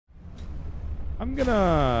I'm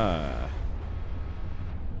gonna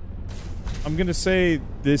say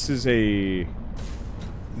this is a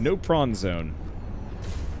no prawn zone.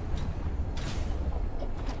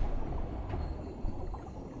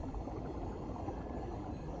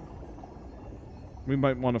 We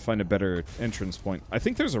might want to find a better entrance point. I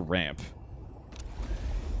think there's a ramp.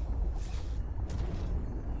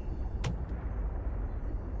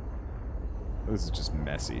 This is just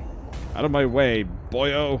messy. Out of my way,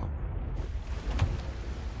 boyo!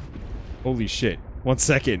 Holy shit. 1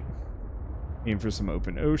 second. Aim for some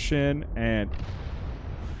open ocean, and...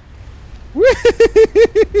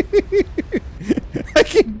 I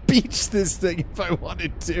can beach this thing if I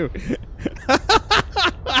wanted to.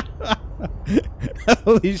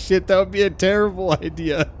 Holy shit, that would be a terrible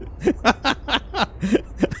idea.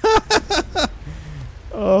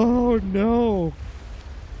 Oh, no.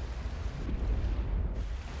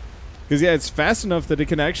 Because, yeah, it's fast enough that it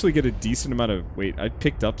can actually get a decent amount of... Wait, I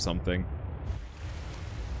picked up something.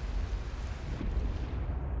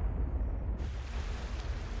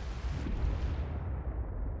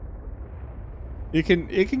 It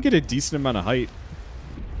can get a decent amount of height.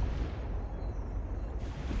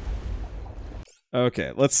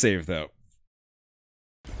 Okay, let's save, though.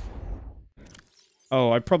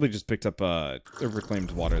 Oh, I probably just picked up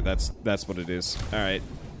reclaimed water. That's what it is. Alright.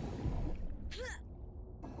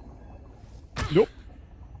 Nope.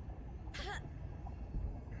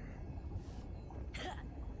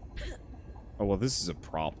 Oh, well, this is a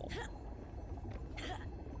problem.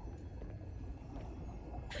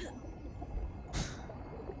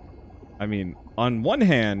 I mean, on one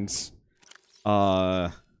hand,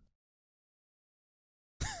 huh.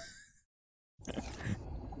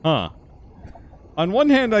 On one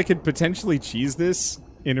hand, I could potentially cheese this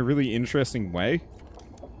in a really interesting way.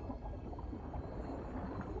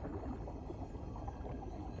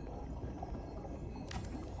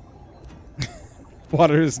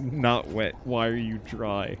 Water is not wet. Why are you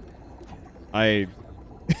dry? I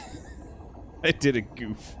did a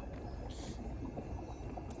goof.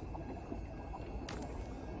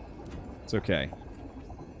 It's okay.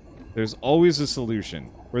 There's always a solution.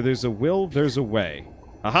 Where there's a will, there's a way.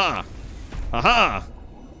 Aha! Aha!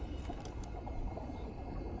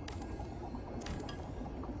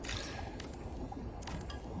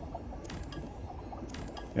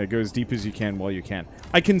 Yeah, go as deep as you can while you can.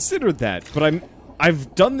 I considered that, but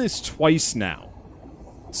I've done this twice now.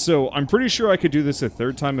 So I'm pretty sure I could do this a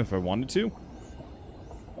third time if I wanted to.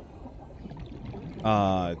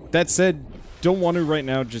 That said, don't want to right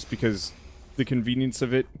now just because the convenience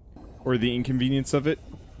of it, or the inconvenience of it.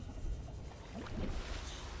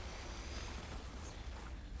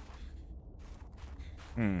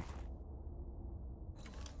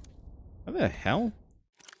 How the hell?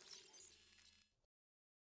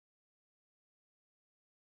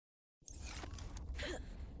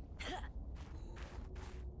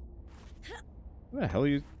 What the hell are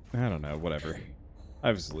you... I don't know, whatever. I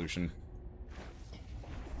have a solution.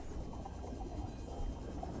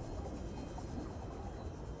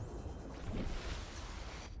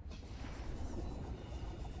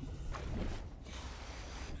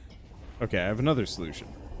 Okay, I have another solution.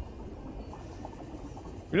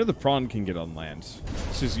 We know the prawn can get on land.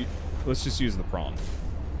 Let's just use the prawn.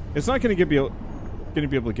 It's not going to be able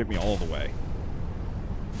to get me all the way.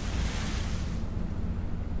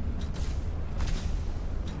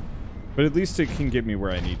 But at least it can get me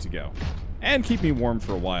where I need to go. And keep me warm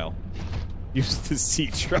for a while. Use the sea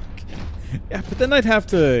truck. Yeah, but then I'd have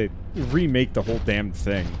to remake the whole damn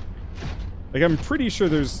thing. Like, I'm pretty sure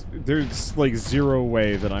there's like zero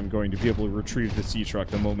way that I'm going to be able to retrieve the sea truck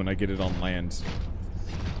the moment I get it on land.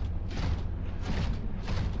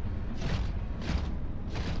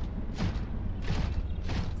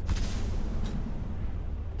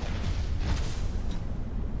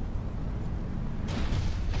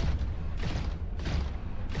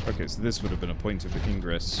 Okay, so this would have been a point of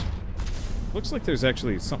ingress. Looks like there's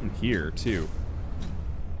actually something here, too.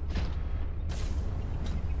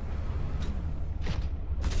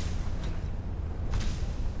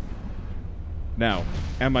 Now,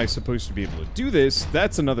 am I supposed to be able to do this?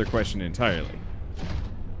 That's another question entirely.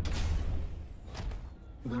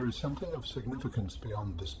 There is something of significance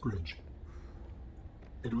beyond this bridge.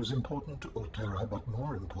 It was important to Altera, but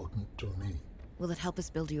more important to me. Will it help us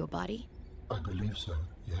build you a body? I believe so,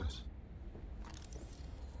 yes.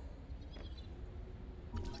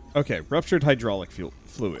 Okay, ruptured hydraulic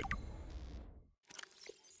fluid.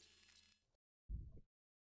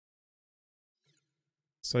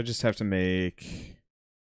 So I just have to make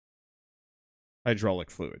hydraulic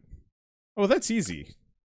fluid. Oh, that's easy.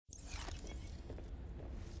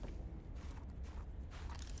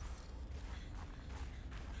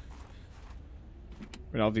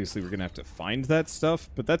 I mean, obviously we're gonna have to find that stuff,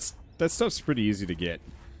 but that stuff's pretty easy to get.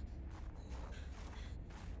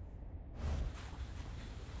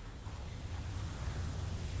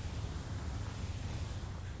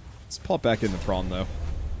 Let's pop back in the prawn, though.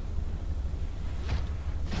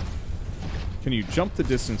 Can you jump the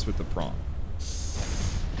distance with the prawn?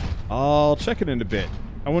 I'll check it in a bit.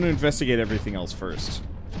 I want to investigate everything else first.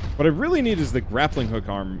 What I really need is the grappling hook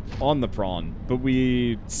arm on the prawn, but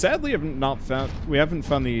we sadly haven't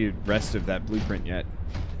found the rest of that blueprint yet.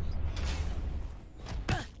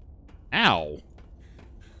 Ow!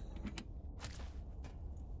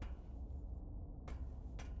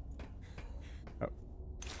 Oh.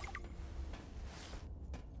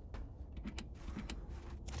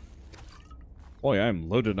 Boy, I'm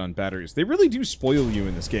loaded on batteries. They really do spoil you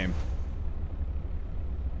in this game.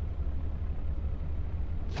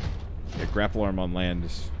 Yeah, grapple arm on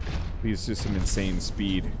land leads to some insane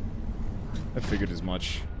speed. I figured as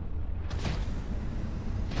much.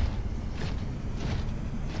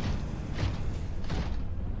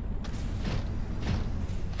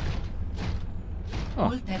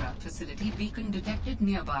 Altera facility beacon detected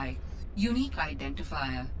nearby. Unique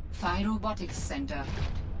identifier. Phi Robotics Center.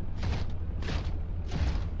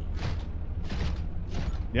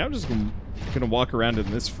 Yeah, I'm just gonna walk around in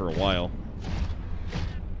this for a while.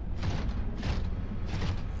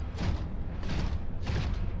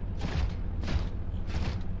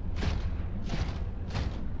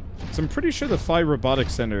 So I'm pretty sure the Phi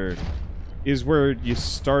Robotics Center is where you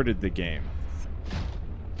started the game.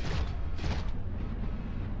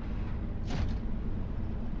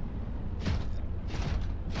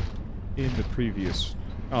 In the previous,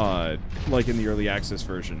 like in the early access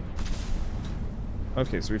version.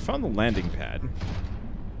 Okay, so we found the landing pad.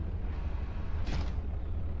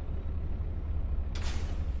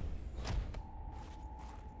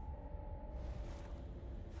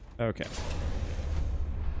 Okay.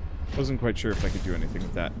 Wasn't quite sure if I could do anything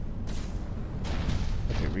with that.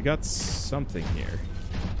 Okay, we got something here.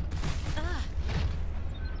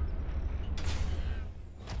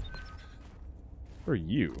 Who are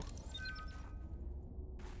you?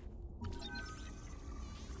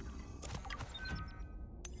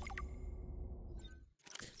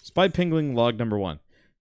 Spy Pingling log number 1.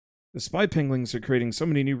 The Spy Pinglings are creating so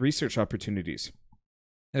many new research opportunities.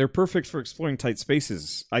 They're perfect for exploring tight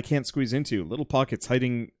spaces I can't squeeze into, little pockets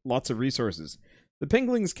hiding lots of resources. The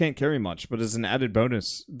Pinglings can't carry much, but as an added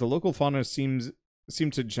bonus, the local fauna seem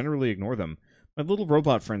to generally ignore them. My little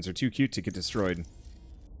robot friends are too cute to get destroyed.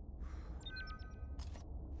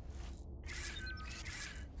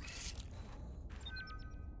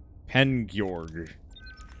 Pengjorg.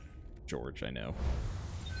 George, I know.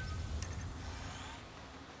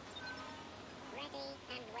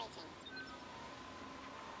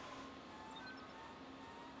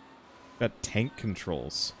 Got tank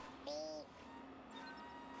controls.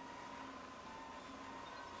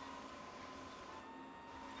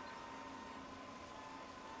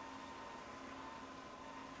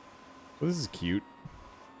 Well, this is cute.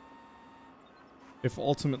 If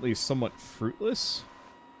ultimately somewhat fruitless.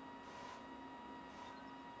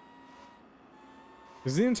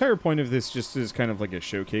 Is the entire point of this just as kind of like a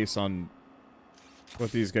showcase on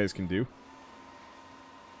what these guys can do?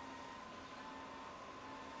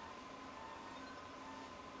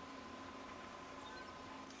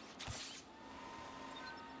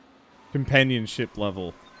 Companionship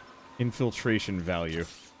level. Infiltration value.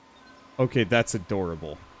 Okay, that's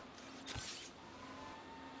adorable.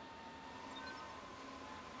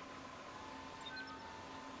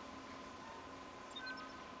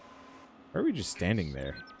 Why are we just standing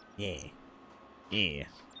there? Yeah. Yeah.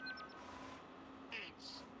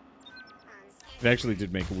 It actually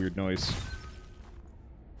did make a weird noise.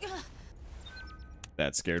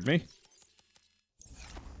 That scared me.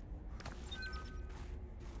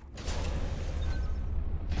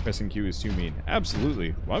 Pressing Q is too mean.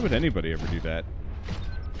 Absolutely. Why would anybody ever do that?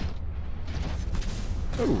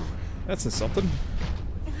 Oh, that's a something.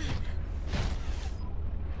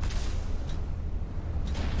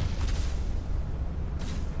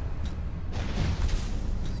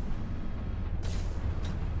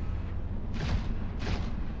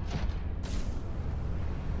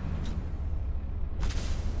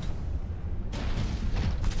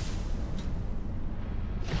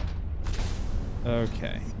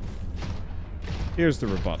 Okay. Here's the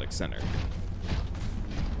robotics center.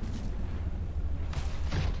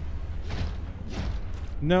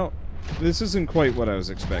 No, this isn't quite what I was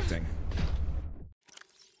expecting.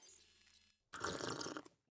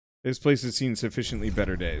 This place has seen sufficiently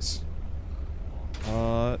better days.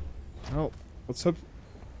 Oh, let's hope...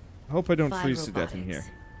 hope I don't 5 freeze to death in robotics.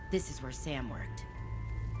 here. This is where Sam worked.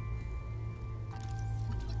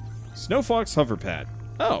 Snowfox hover pad.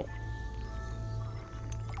 Oh.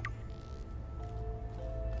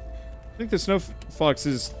 I think the Snowfox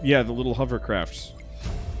is, yeah, the little hovercraft.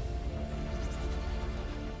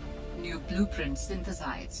 New blueprint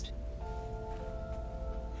synthesized.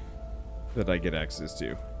 That I get access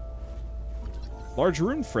to. Large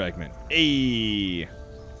rune fragment. Ayy.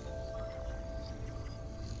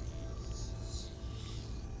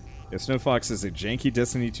 Yeah, Snowfox is a janky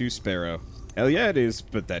Destiny 2 Sparrow. Hell yeah it is,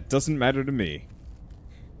 but that doesn't matter to me.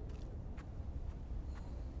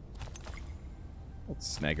 Let's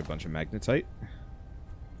snag a bunch of magnetite.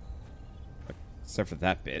 Except for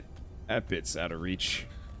that bit. That bit's out of reach.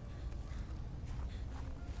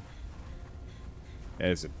 That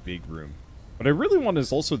is a big room. What I really want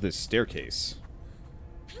is also this staircase.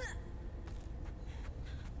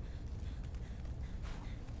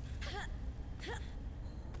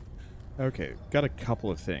 Okay, got a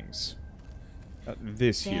couple of things.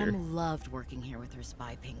 This here. Sam loved working here with her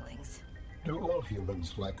spy pinglings. Do all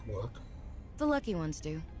humans like work? The lucky ones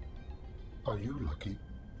do. Are you lucky?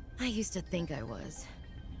 I used to think I was.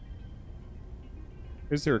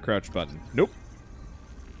 Is there a crouch button? Nope.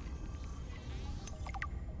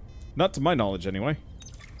 Not to my knowledge, anyway.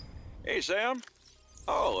 Hey, Sam.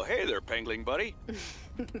 Oh, hey there, Pengling buddy.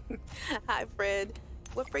 Hi, Fred.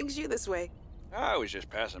 What brings you this way? I was just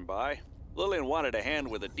passing by. Lillian wanted a hand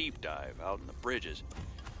with a deep dive out in the bridges.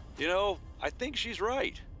 You know, I think she's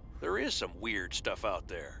right. There is some weird stuff out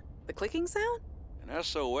there. The clicking sound? An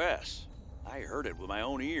SOS. I heard it with my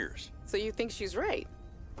own ears. So you think she's right?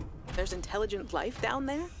 There's intelligent life down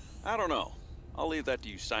there? I don't know. I'll leave that to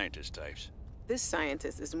you scientist types. This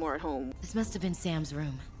scientist is more at home. This must have been Sam's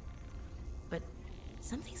room. But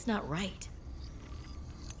something's not right.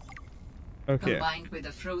 Okay. Combined with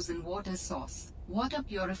a frozen water source, water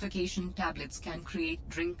purification tablets can create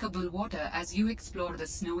drinkable water as you explore the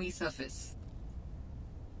snowy surface.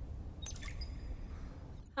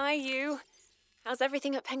 Hi, you. How's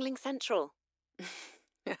everything at Pengling Central?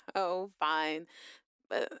 Oh, fine.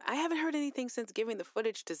 But I haven't heard anything since giving the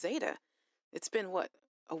footage to Zeta. It's been, what,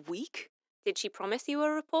 a week? Did she promise you a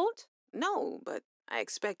report? No, but I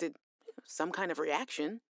expected some kind of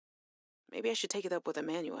reaction. Maybe I should take it up with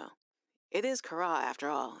Emmanuel. It is Kara, after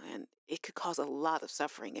all, and it could cause a lot of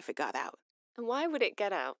suffering if it got out. And why would it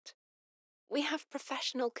get out? We have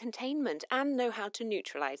professional containment and know how to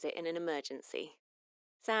neutralize it in an emergency.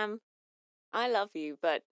 Sam, I love you,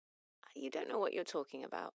 but you don't know what you're talking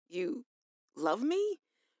about. You love me?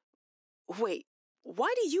 Wait,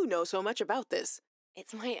 why do you know so much about this?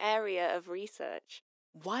 It's my area of research.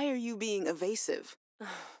 Why are you being evasive?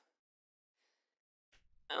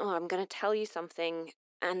 Oh, I'm going to tell you something,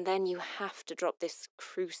 and then you have to drop this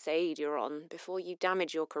crusade you're on before you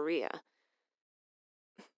damage your career.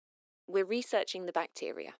 We're researching the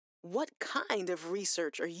bacteria. What kind of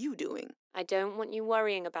research are you doing? I don't want you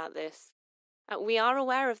worrying about this. We are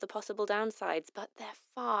aware of the possible downsides, but they're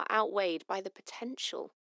far outweighed by the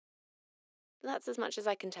potential. That's as much as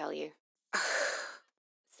I can tell you.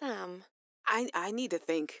 Sam. I need to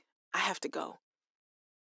think. I have to go.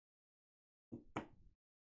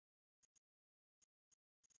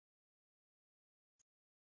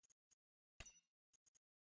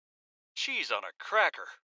 Cheese on a cracker.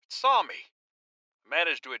 It saw me.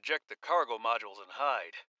 Managed to eject the cargo modules and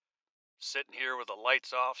hide. Sitting here with the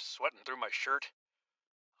lights off, sweating through my shirt.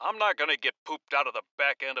 I'm not gonna get pooped out of the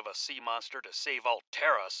back end of a sea monster to save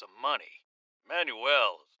Altera some money.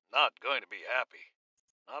 Manuel's not going to be happy.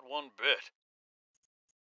 Not one bit.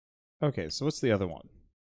 Okay, so what's the other one?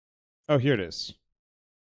 Oh, here it is.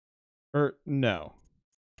 Or, no.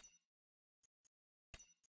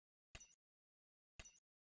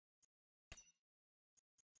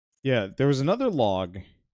 Yeah, there was another log.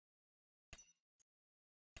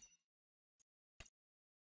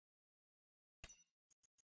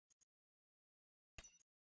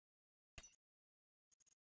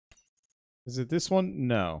 Is it this one?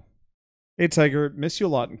 No. Hey, Tiger, miss you a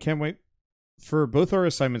lot and can't wait for both our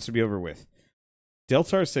assignments to be over with.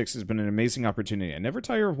 Deltar 6 has been an amazing opportunity. I never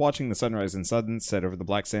tire of watching the sunrise and sunset over the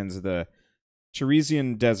black sands of the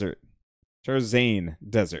Charazane Desert.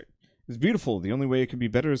 It's beautiful. The only way it could be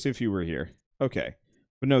better is if you were here. Okay.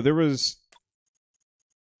 But no, there was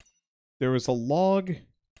a log.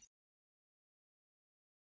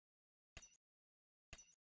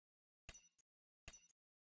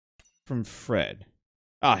 From Fred.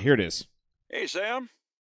 Ah, here it is. Hey, Sam.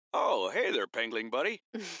 Oh, hey there, Pengling buddy.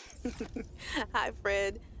 Hi,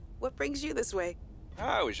 Fred. What brings you this way?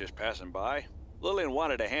 I was just passing by. Lillian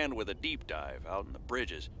wanted a hand with a deep dive out in the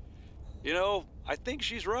bridges. You know, I think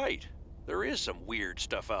she's right. There is some weird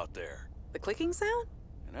stuff out there. The clicking sound?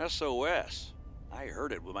 An SOS. I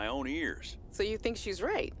heard it with my own ears. So you think she's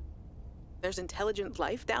right? There's intelligent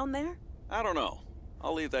life down there? I don't know.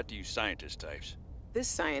 I'll leave that to you scientist types. This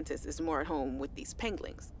scientist is more at home with these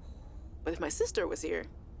penguins. But if my sister was here,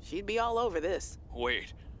 she'd be all over this.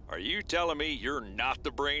 Wait, are you telling me you're not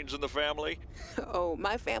the brains in the family? Oh,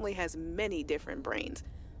 my family has many different brains.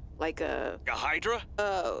 Like A Hydra?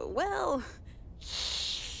 Well...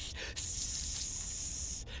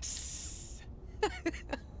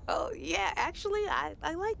 Oh, yeah, actually,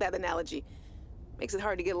 I like that analogy. Makes it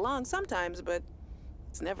hard to get along sometimes, but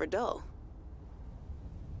it's never dull.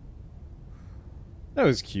 That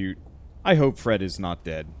was cute. I hope Fred is not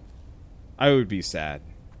dead. I would be sad.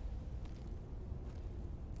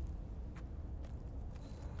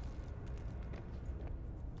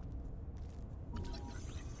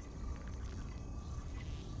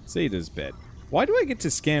 Zeta's bed. Why do I get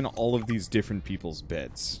to scan all of these different people's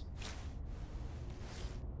beds?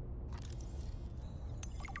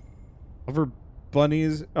 Over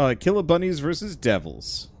bunnies, killer bunnies versus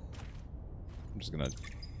devils. I'm just gonna...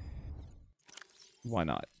 Why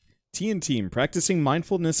not? Team, practicing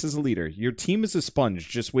mindfulness as a leader. Your team is a sponge,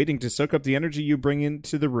 just waiting to soak up the energy you bring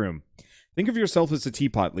into the room. Think of yourself as a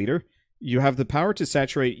teapot leader. You have the power to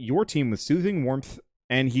saturate your team with soothing warmth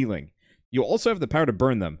and healing. You also have the power to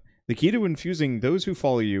burn them. The key to infusing those who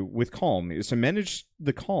follow you with calm is to manage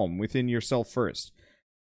the calm within yourself first.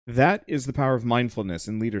 That is the power of mindfulness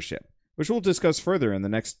in leadership, which we'll discuss further in the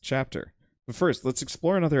next chapter. But first, let's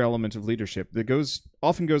explore another element of leadership that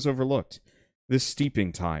often goes overlooked. This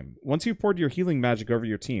steeping time. Once you've poured your healing magic over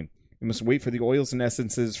your team, you must wait for the oils and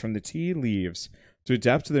essences from the tea leaves to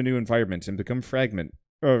adapt to their new environment and become fragrant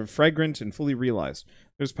and fully realized.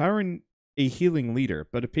 There's power in a healing leader,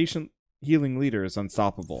 but a patient healing leader is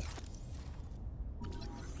unstoppable.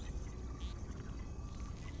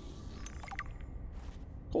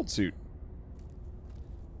 Cold suit.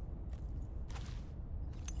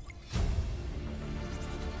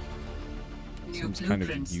 New Seems kind of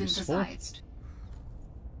blueprint useful. synthesized.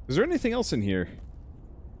 Is there anything else in here?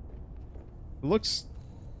 It looks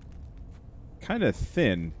kind of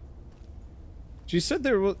thin. She said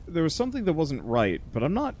there was something that wasn't right, but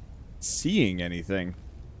I'm not seeing anything.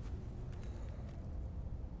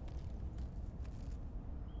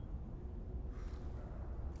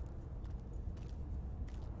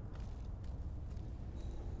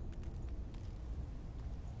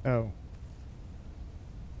 Oh.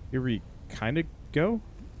 Here we kind of go?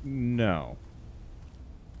 No.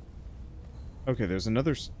 Okay, there's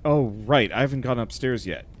another... Oh, right. I haven't gone upstairs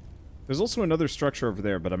yet. There's also another structure over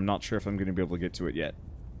there, but I'm not sure if I'm going to be able to get to it yet.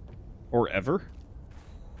 Or ever?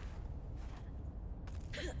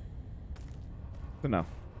 But no.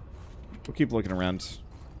 We'll keep looking around.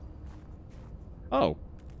 Oh.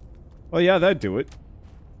 Well, yeah, that'd do it.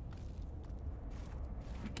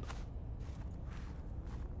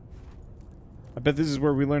 I bet this is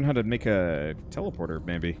where we learn how to make a teleporter,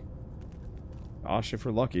 maybe. Gosh, if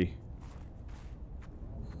we're lucky.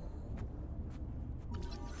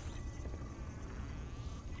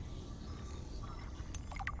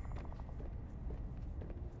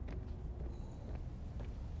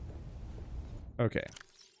 Okay.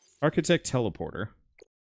 Architect teleporter.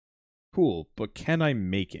 Cool, but can I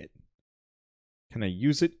make it? Can I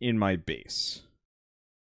use it in my base?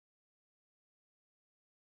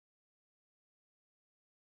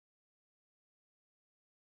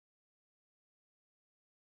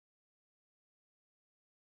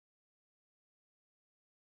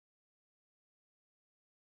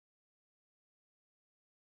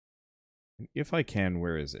 And if I can,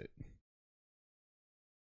 where is it?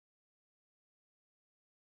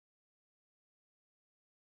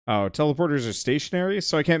 Oh, teleporters are stationary,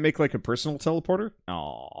 so I can't make, like, a personal teleporter?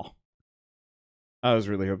 Aww. I was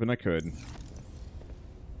really hoping I could.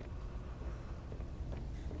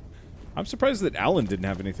 I'm surprised that Alan didn't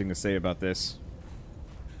have anything to say about this.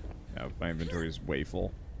 Oh, my inventory is way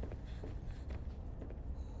full.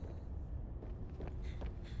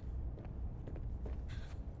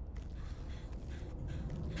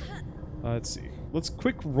 Let's see. Let's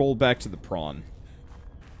quick roll back to the prawn.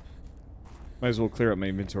 Might as well clear out my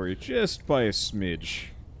inventory just by a smidge.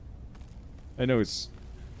 I know it's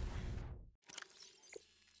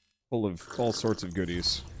full of all sorts of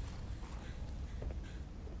goodies.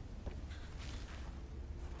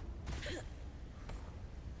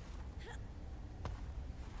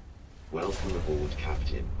 Welcome aboard,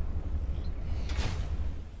 Captain.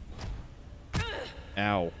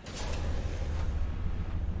 Ow.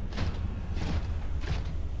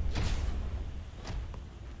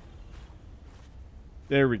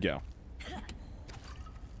 There we go.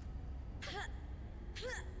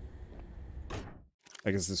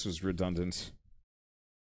 I guess this was redundant.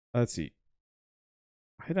 Let's see.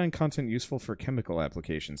 Iodine content useful for chemical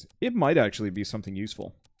applications. It might actually be something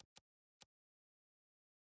useful.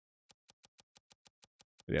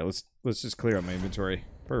 Yeah, let's just clear out my inventory.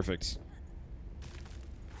 Perfect.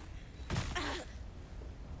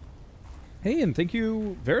 Hey, and thank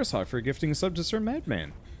you, Verisok, for gifting a sub to Sir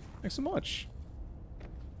Madman. Thanks so much.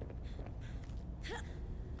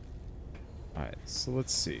 Alright, so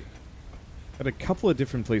let's see. Got a couple of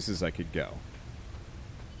different places I could go.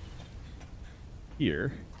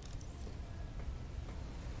 Here.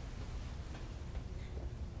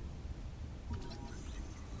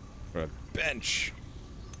 A bench.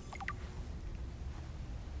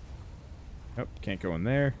 Nope, can't go in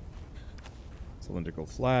there. Cylindrical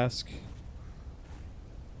flask.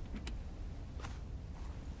 I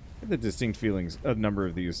have the distinct feelings a number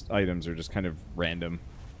of these items are just kind of random.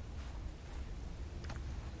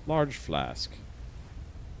 Large flask.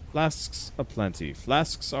 Flasks aplenty.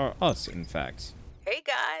 Flasks are us, in fact. Hey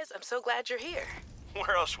guys, I'm so glad you're here.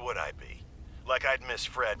 Where else would I be? Like I'd miss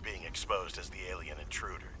Fred being exposed as the alien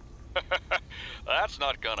intruder. That's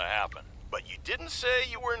not gonna happen. But you didn't say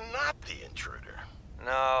you were not the intruder.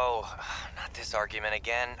 No, not this argument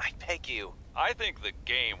again. I beg you. I think the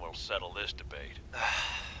game will settle this debate.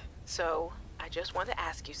 So, I just want to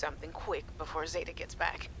ask you something quick before Zeta gets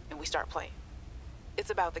back and we start playing. It's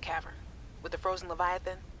about the cavern with the frozen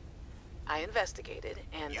Leviathan. I investigated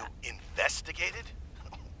and... You investigated?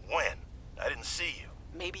 When? I didn't see you.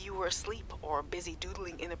 Maybe you were asleep or busy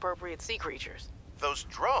doodling inappropriate sea creatures. Those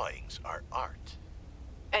drawings are art.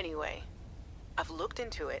 Anyway, I've looked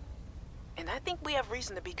into it, and I think we have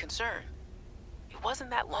reason to be concerned. It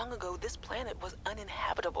wasn't that long ago this planet was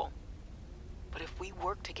uninhabitable. But if we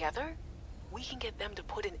work together, we can get them to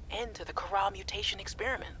put an end to the Kara mutation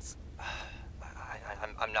experiments.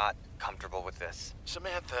 I'm not comfortable with this.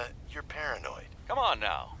 Samantha, you're paranoid. Come on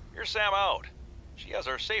now. You're Sam out. She has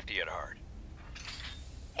our safety at heart.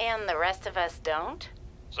 And the rest of us don't?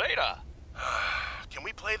 Zeta! Can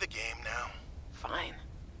we play the game now? Fine.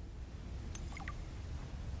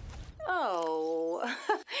 Oh,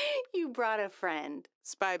 you brought a friend.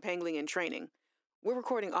 Spy pangling in training. We're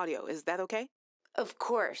recording audio, is that okay? Of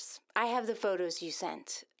course. I have the photos you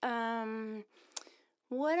sent.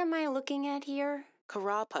 What am I looking at here?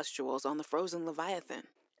 Kara pustules on the frozen Leviathan.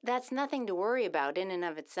 That's nothing to worry about in and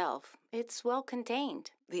of itself. It's well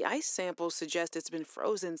contained. The ice samples suggest it's been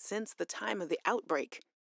frozen since the time of the outbreak.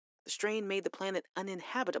 The strain made the planet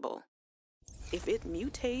uninhabitable. If it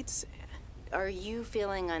mutates... Are you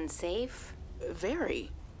feeling unsafe?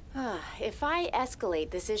 Very. If I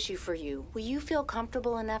escalate this issue for you, will you feel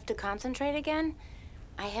comfortable enough to concentrate again?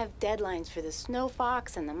 I have deadlines for the Snow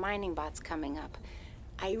Fox and the mining bots coming up.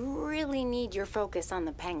 I really need your focus on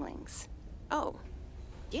the penglings. Oh,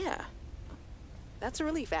 yeah. That's a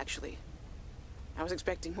relief, actually. I was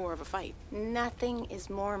expecting more of a fight. Nothing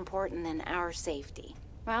is more important than our safety.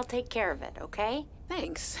 I'll take care of it, okay?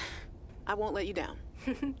 Thanks. I won't let you down.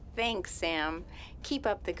 Thanks, Sam. Keep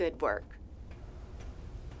up the good work.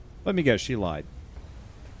 Let me guess, she lied.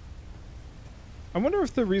 I wonder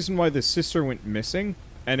if the reason why the sister went missing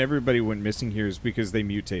and everybody went missing here is because they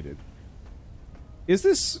mutated. Is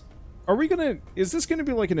this... Is this gonna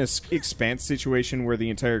be like an Expanse situation where the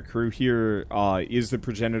entire crew here is the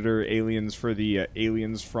progenitor aliens for the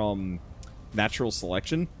aliens from natural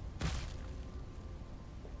selection?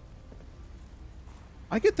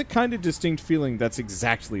 I get the kind of distinct feeling that's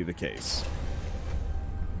exactly the case.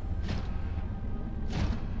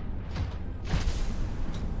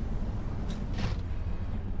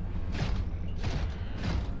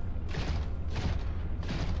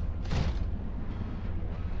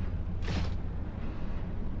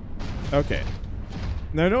 Okay.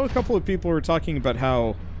 Now, I know a couple of people were talking about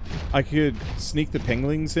how I could sneak the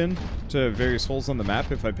penglings in to various holes on the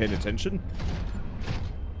map if I paid attention.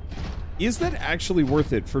 Is that actually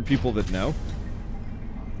worth it for people that know?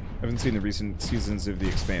 I haven't seen the recent seasons of The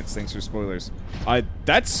Expanse. Thanks for spoilers.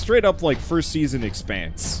 That's straight up like first season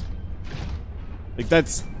Expanse. Like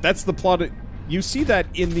that's the plot. You see that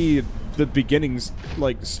in the beginnings,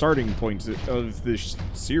 like starting point of this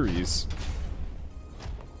series.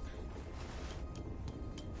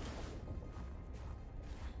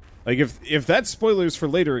 Like if that's spoilers for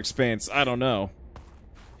later Expanse, I don't know.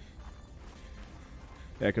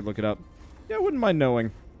 Yeah, I could look it up. Yeah, I wouldn't mind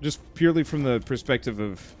knowing. Just purely from the perspective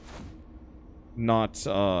of not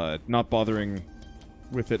bothering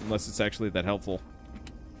with it unless it's actually that helpful.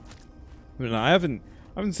 I mean, I haven't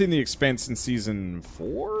seen The Expanse in season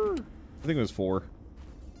 4? I think it was 4.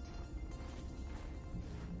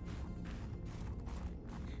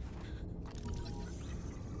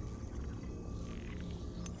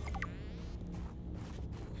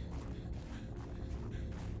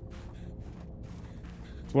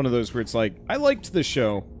 It's one of those where it's like, I liked the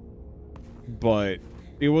show, but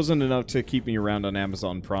it wasn't enough to keep me around on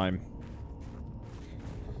Amazon Prime.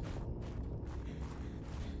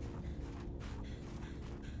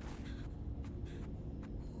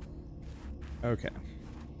 Okay.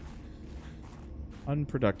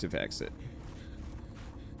 Unproductive exit.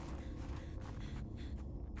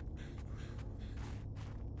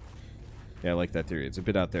 Yeah, I like that theory. It's a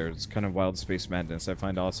bit out there. It's kind of wild space madness. I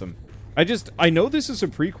find awesome. I know this is a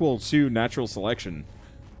prequel to Natural Selection.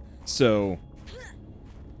 So,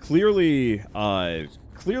 clearly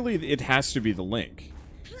it has to be the link.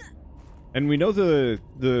 And we know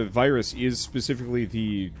the virus is specifically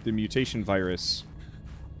the mutation virus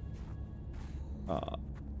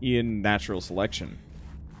in Natural Selection.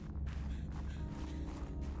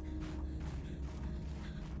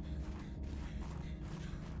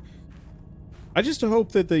 I just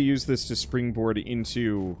hope that they use this to springboard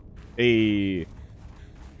into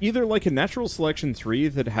either like a Natural Selection 3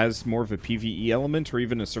 that has more of a PvE element or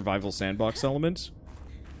even a survival sandbox element.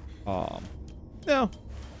 Yeah.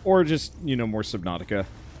 Or just, you know, more Subnautica.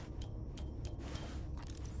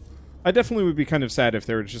 I definitely would be kind of sad if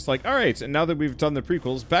they were just like, alright, and now that we've done the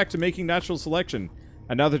prequels, back to making Natural Selection.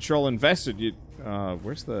 And now that you're all invested, you...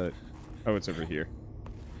 where's the... Oh, it's over here.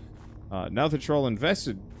 Now that you're all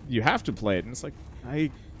invested, you have to play it. And it's like, I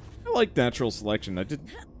like Natural Selection. I didn't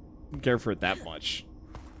care for it that much.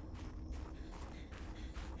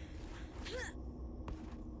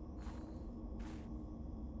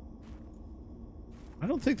 I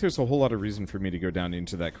don't think there's a whole lot of reason for me to go down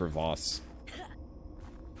into that crevasse.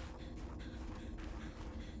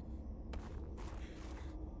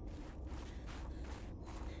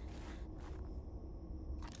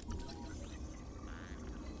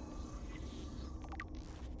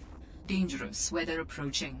 Dangerous weather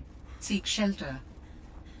approaching. Seek shelter.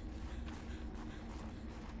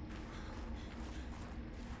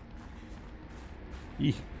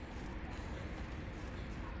 Eeh.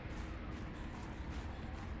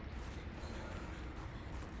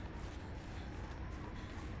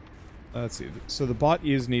 Let's see. So the bot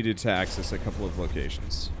is needed to access a couple of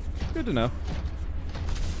locations. Good to know.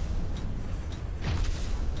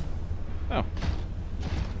 Oh.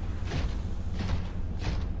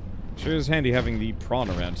 Sure is handy having the prawn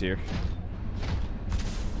around here.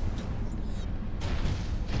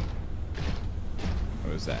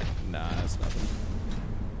 What was that? Nah, that's nothing.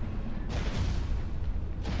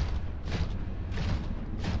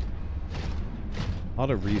 A lot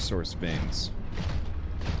of resource bins.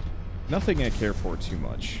 Nothing I care for too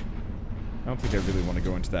much. I don't think I really want to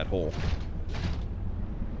go into that hole.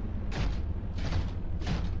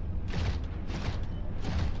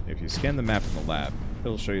 If you scan the map in the lab,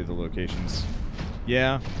 it'll show you the locations.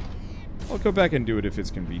 Yeah, I'll go back and do it if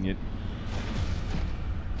it's convenient.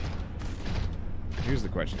 Here's the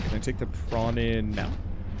question. Can I take the prawn in now?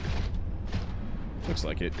 Looks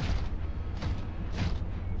like it.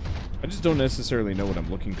 I just don't necessarily know what I'm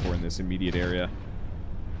looking for in this immediate area.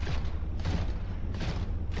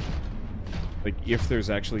 Like, if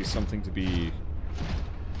there's actually something to be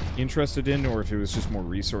interested in, or if it was just more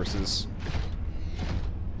resources.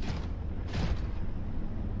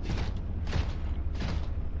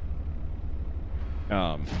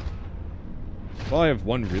 Well, I have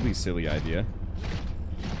one really silly idea.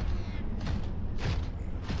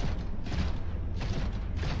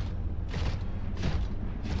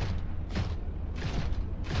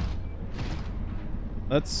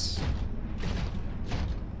 Let's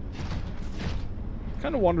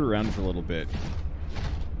kind of wander around for a little bit.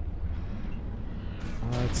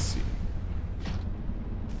 Let's see.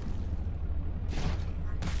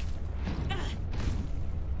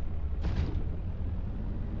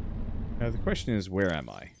 Now the question is, where am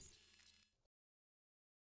I?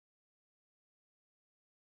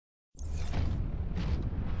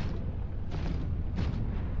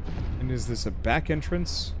 And is this a back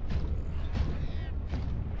entrance?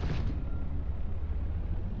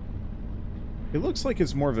 It looks like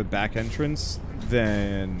it's more of a back entrance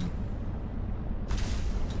than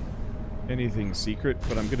anything secret,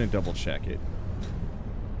 but I'm gonna double check it.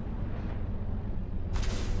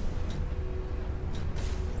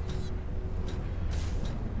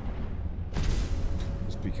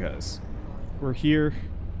 Just because we're here,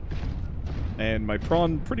 and my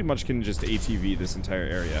prawn pretty much can just ATV this entire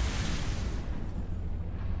area.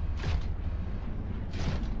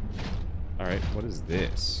 Alright, what is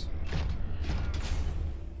this?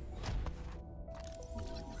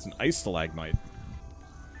 It's an ice stalagmite.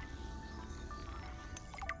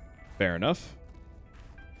 Fair enough.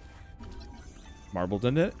 Marbled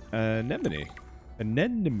anemone. Anemone.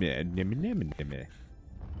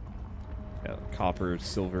 Yeah, copper,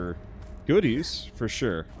 silver, goodies for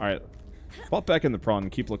sure. All right, pop back in the prawn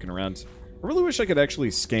and keep looking around. I really wish I could actually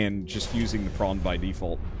scan just using the prawn by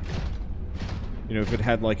default. You know, if it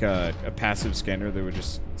had like a passive scanner that would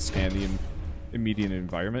just scan the immediate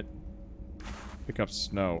environment. Pick up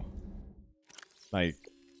snow. Can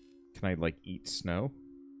I like eat snow?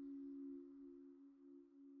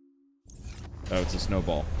 Oh, it's a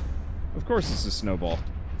snowball. Of course it's a snowball.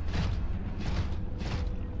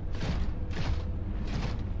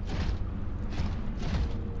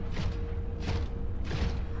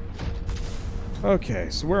 Okay,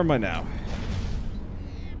 so where am I now?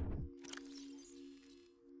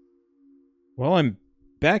 Well, I'm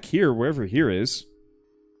back here, wherever here is.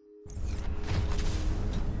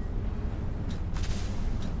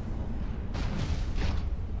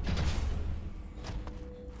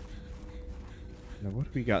 Now, what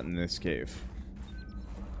have we got in this cave?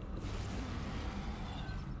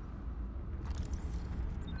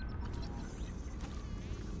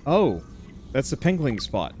 Oh, that's the pengling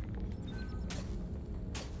spot.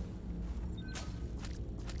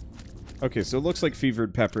 Okay, so it looks like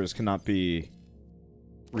fevered peppers cannot be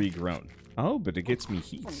regrown. Oh, but it gets me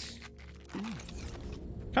heat.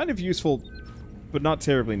 Kind of useful, but not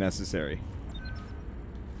terribly necessary.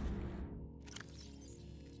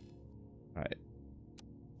 Alright.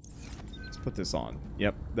 Let's put this on.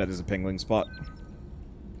 Yep, that is a pengling spot.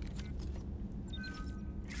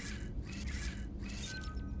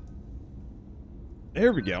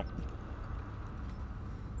 There we go.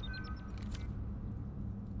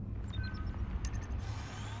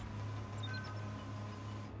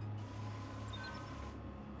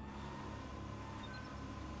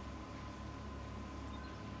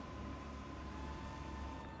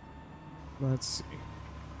 Let's see.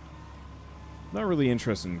 Not really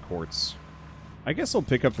interested in quartz. I guess I'll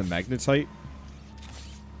pick up the magnetite.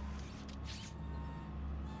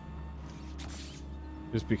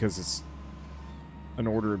 Just because it's an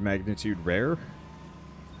order of magnitude rare.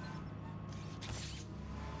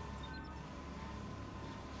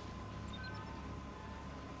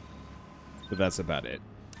 But that's about it.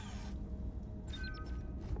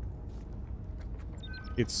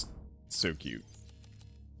 It's so cute.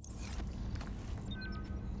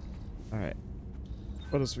 Alright.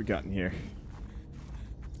 What else we got in here?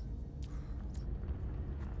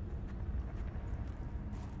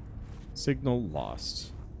 Signal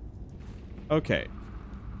lost. Okay.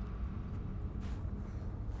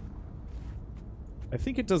 I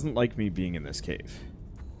think it doesn't like me being in this cave.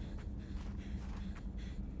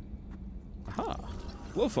 Aha!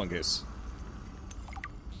 Glow fungus.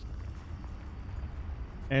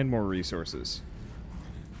 And more resources.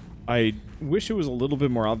 I wish it was a little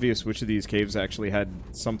bit more obvious which of these caves actually had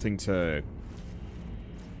something to...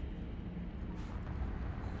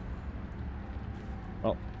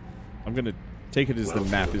 Well, I'm gonna take it as the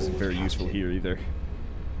map isn't very useful here either.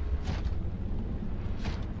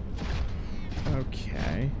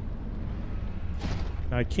 Okay.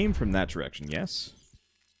 I came from that direction, yes?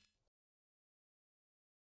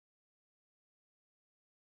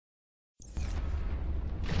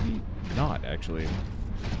 Maybe not, actually.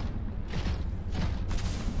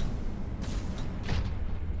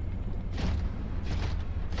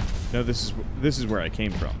 No, this is where I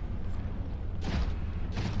came from.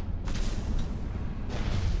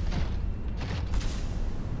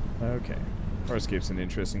 Okay. Farscape's an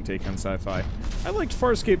interesting take on sci-fi. I liked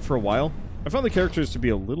Farscape for a while. I found the characters to be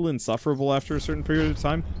a little insufferable after a certain period of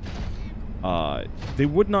time. They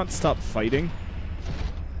would not stop fighting.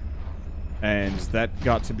 And that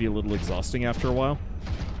got to be a little exhausting after a while.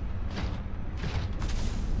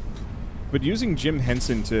 But using Jim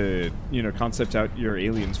Henson to, you know, concept out your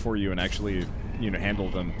aliens for you and actually, you know, handle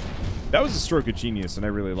them, that was a stroke of genius, and I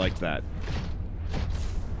really liked that.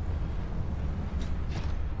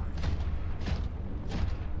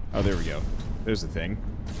 Oh, there we go. There's the thing.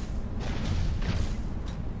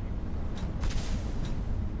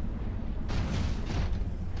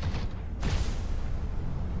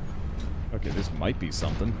 Okay, this might be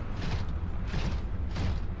something.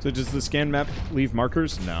 So does the scan map leave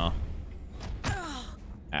markers? No.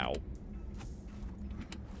 Ow.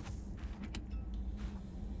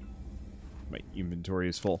 My inventory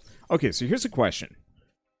is full. Okay, so here's a question.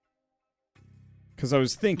 Because I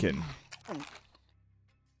was thinking...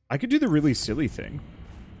 I could do the really silly thing.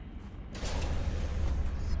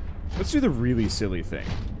 Let's do the really silly thing.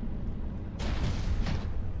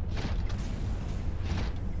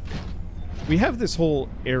 We have this whole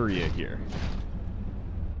area here.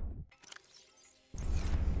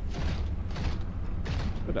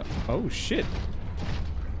 But, oh, shit.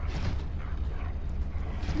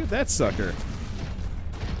 Look at that sucker.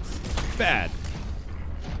 Bad.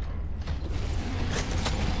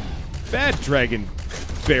 Bad dragon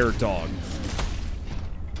bear dog.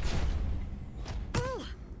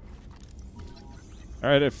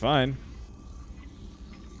 Alright, fine.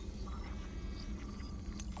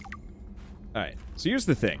 Alright, so here's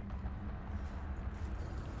the thing.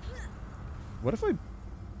 What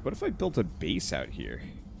if I built a base out here?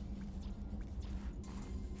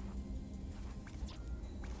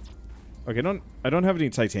 Okay, I don't have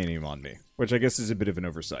any titanium on me, which I guess is a bit of an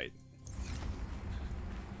oversight.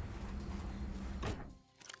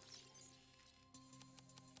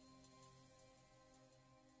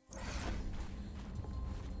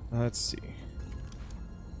 Let's see.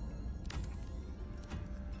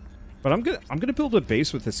 But I'm gonna build a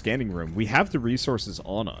base with a scanning room. We have the resources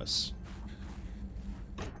on us.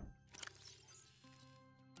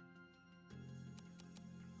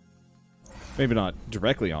 Maybe not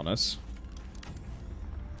directly on us.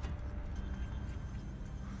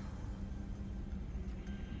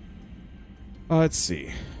 Let's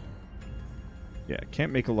see. Yeah,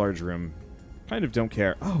 can't make a large room. Kind of don't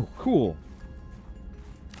care. Oh, cool.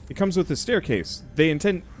 It comes with a staircase. They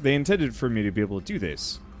intended for me to be able to do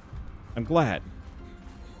this. I'm glad.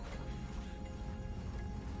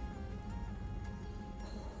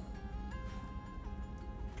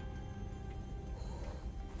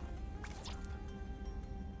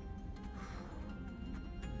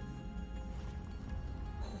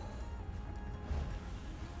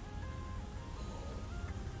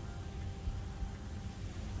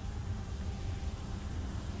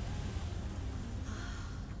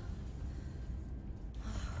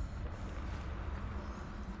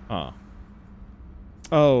 Huh.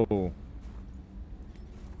 Oh.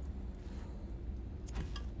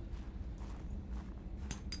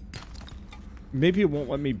 Maybe it won't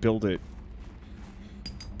let me build it.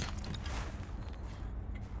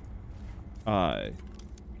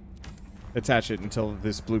 Attach it until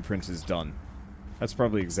this blueprint is done. That's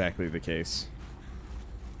probably exactly the case.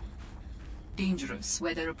 Dangerous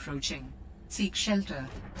weather approaching. Seek shelter.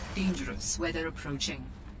 Dangerous weather approaching.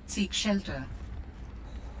 Seek shelter.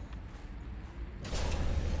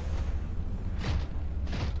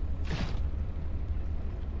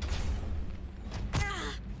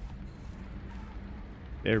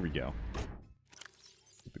 There we go.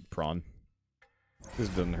 Stupid prawn. This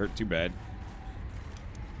doesn't hurt too bad.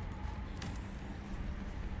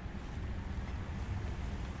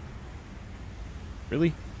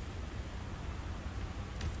 Really?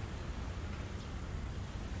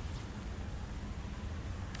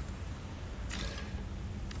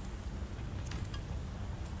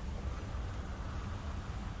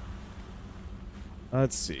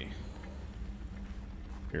 Let's see.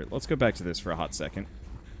 Here, let's go back to this for a hot second.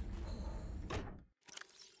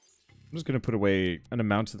 I'm just going to put away an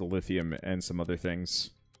amount of the lithium and some other things.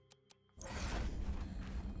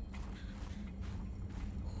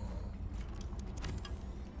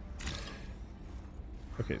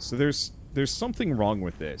 Okay, so there's something wrong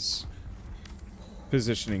with this,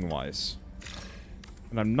 positioning-wise.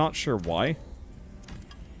 And I'm not sure why.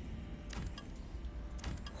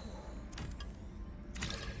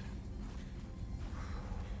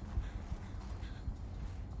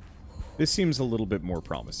 This seems a little bit more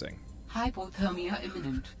promising. Hypothermia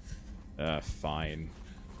imminent. Fine.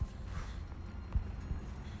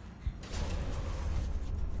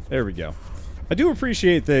 There we go. I do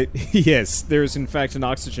appreciate that, yes, there's in fact an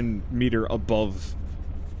oxygen meter above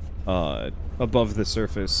the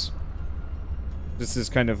surface. This is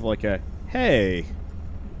kind of like a, hey,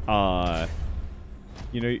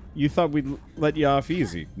 you know, you thought we'd let you off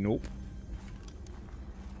easy. Nope.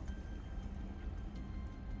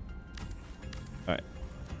 Alright.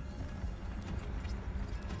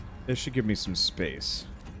 This should give me some space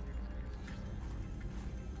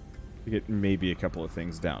to get maybe a couple of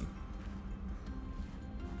things down.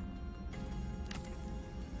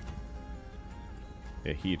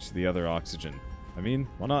 Yeah, heat the other oxygen. I mean,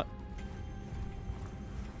 why not?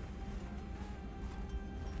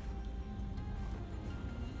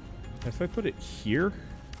 If I put it here,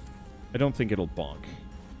 I don't think it'll bonk.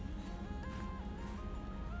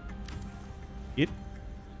 It?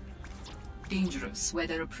 Dangerous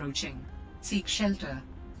weather approaching. Seek shelter.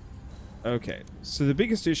 Okay, so the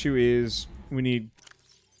biggest issue is we need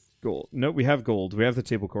gold. No, we have gold. We have the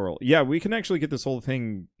table coral. Yeah, we can actually get this whole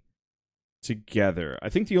thing together. I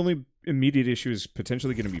think the only immediate issue is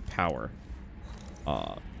potentially going to be power.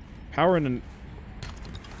 Power and an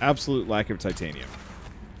absolute lack of titanium.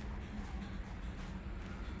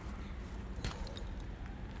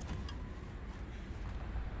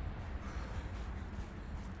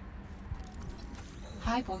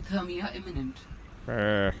 Hypothermia imminent.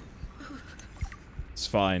 It's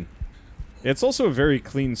fine. It's also a very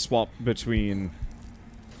clean swap between...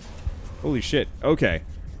 Holy shit. Okay.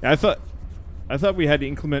 I thought we had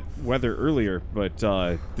inclement weather earlier, but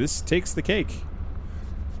this takes the cake.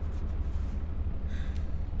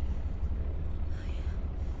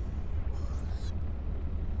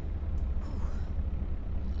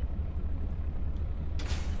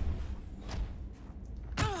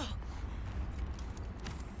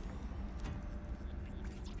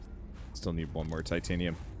 Still need one more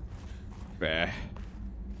titanium. Bah.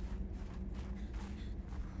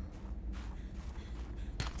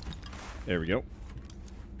 There we go.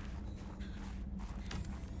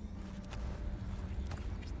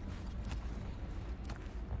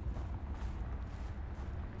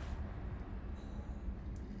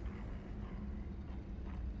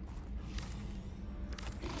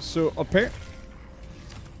 So apparently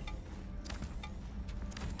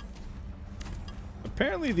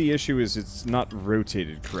the issue is it's not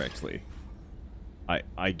rotated correctly.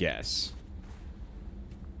 I guess.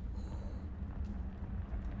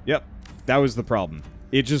 Yep, that was the problem.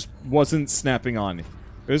 It just wasn't snapping on. It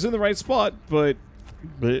was in the right spot, but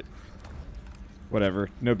whatever,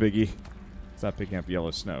 no biggie. It's not picking up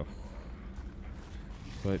yellow snow.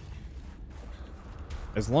 But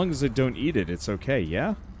as long as I don't eat it, it's okay,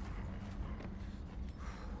 yeah?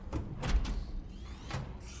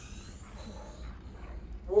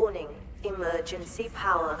 Warning, emergency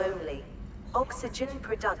power only. Oxygen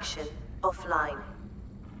production offline.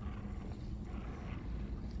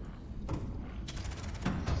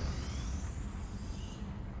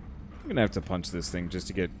 I'm gonna have to punch this thing just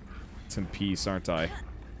to get some peace, aren't I?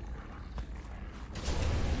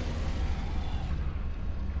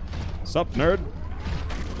 Sup, nerd?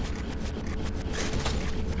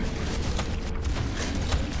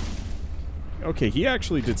 Okay, he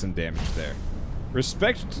actually did some damage there.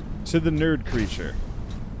 Respect to the nerd creature.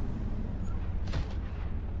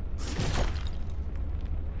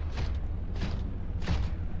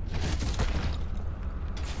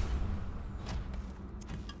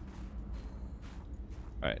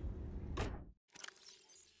 Alright.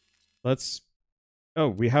 Let's... Oh,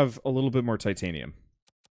 we have a little bit more titanium.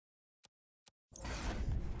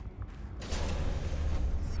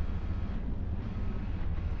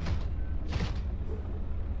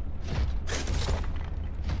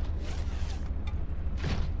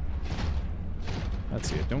 Let's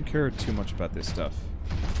see, I don't care too much about this stuff.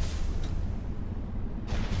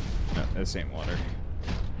 No, this ain't water.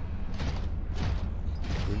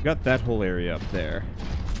 We've got that whole area up there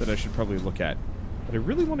that I should probably look at. But I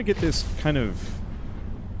really want to get this kind of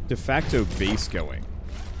de facto base going.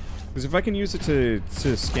 Because if I can use it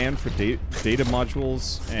to scan for data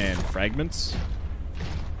modules and fragments,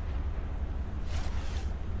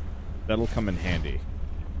 that'll come in handy.